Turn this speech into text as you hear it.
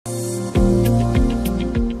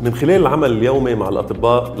من خلال العمل اليومي مع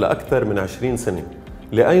الأطباء لأكثر من 20 سنة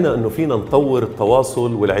لقينا أنه فينا نطور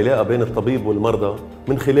التواصل والعلاقة بين الطبيب والمرضى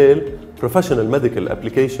من خلال Professional Medical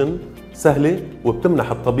Application سهلة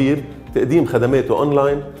وبتمنح الطبيب تقديم خدماته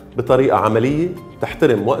أونلاين بطريقة عملية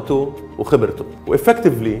تحترم وقته وخبرته.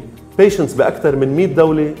 وإفكتفلي patients بأكثر من 100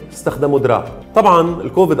 دولة استخدموا دراب. طبعاً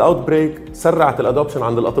الكوفيد أوتبريك سرعت الأدوبشن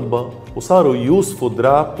عند الأطباء وصاروا يوصفوا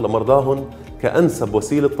دراب لمرضاهم كأنسب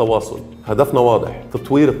وسيلة تواصل. هدفنا واضح: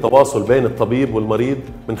 تطوير التواصل بين الطبيب والمريض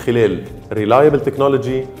من خلال Reliable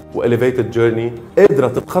Technology و Elevated Journey قادرة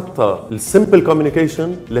تتخطى السيمبل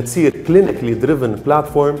كوميونيكيشن لتصير Clinically Driven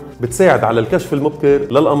Platform بتساعد على الكشف المبكر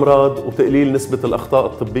للأمراض وتقليل نسبة الأخطاء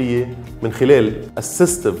الطبية من خلال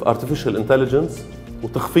Assistive Artificial Intelligence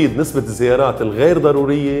وتخفيض نسبة الزيارات الغير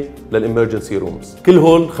ضرورية للإمرجنسي رومز. كل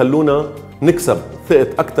هول خلونا نكسب ثقة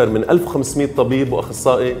أكثر من 1500 طبيب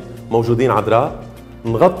وأخصائي موجودين على دراب،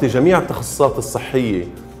 نغطي جميع التخصصات الصحية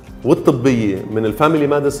والطبية من الفاميلي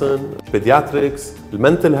ميديسن، بيدياتريكس،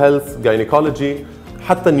 المنتل هيلث، جاينيكولوجي،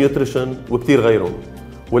 حتى النيوتريشن وكتير غيرهم.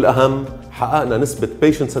 والأهم حققنا نسبة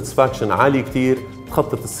patient satisfaction عالية كتير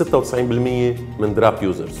تخطت 96% من DRAPP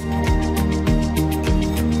users.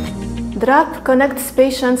 DRAPP connects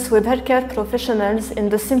patients with healthcare professionals in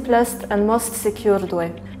the simplest and most secured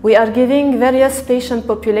way. We are giving various patient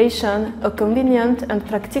population a convenient and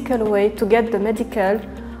practical way to get the medical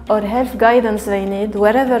or health guidance they need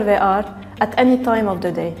wherever they are at any time of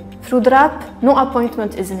the day. Through DRAPP, no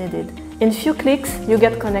appointment is needed. In few clicks, you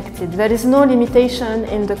get connected. There is no limitation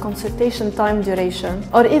in the consultation time duration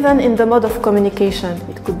or even in the mode of communication.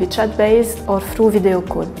 It could be chat-based or through video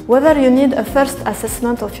call. Whether you need a first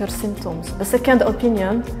assessment of your symptoms, a second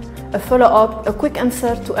opinion, a follow-up, a quick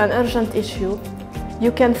answer to an urgent issue,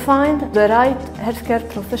 you can find the right healthcare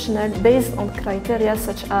professional based on criteria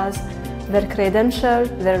such as their credential,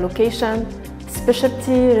 their location,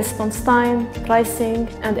 specialty, response time, pricing,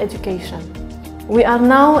 and education. We are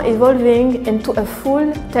now evolving into a full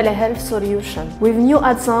telehealth solution with new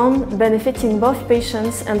add-ons benefiting both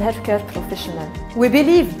patients and healthcare professionals. We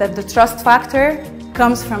believe that the trust factor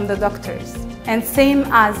comes from the doctors, and same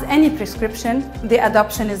as any prescription, the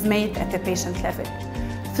adoption is made at the patient level.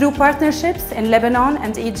 Through partnerships in Lebanon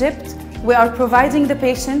and Egypt, we are providing the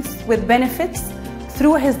patients with benefits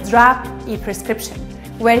through his DRAPP e-prescription,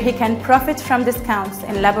 where he can profit from discounts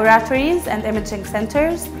in laboratories and imaging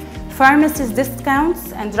centers, pharmacies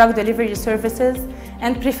discounts and drug delivery services,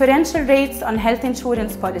 and preferential rates on health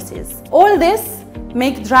insurance policies. All this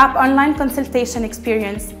make DRAPP online consultation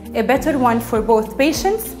experience a better one for both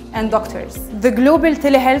patients and doctors. The global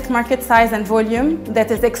telehealth market size and volume that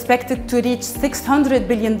is expected to reach $600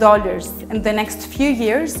 billion in the next few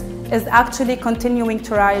years is actually continuing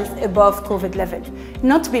to rise above COVID level,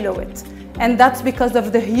 not below it. And that's because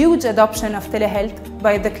of the huge adoption of telehealth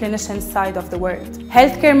by the clinician side of the world.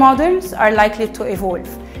 Healthcare models are likely to evolve,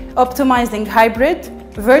 optimizing hybrid,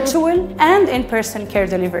 virtual, and in-person care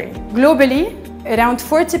delivery. Globally, around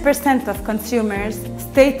 40% of consumers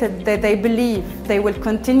stated that they believe they will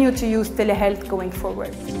continue to use telehealth going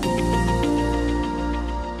forward.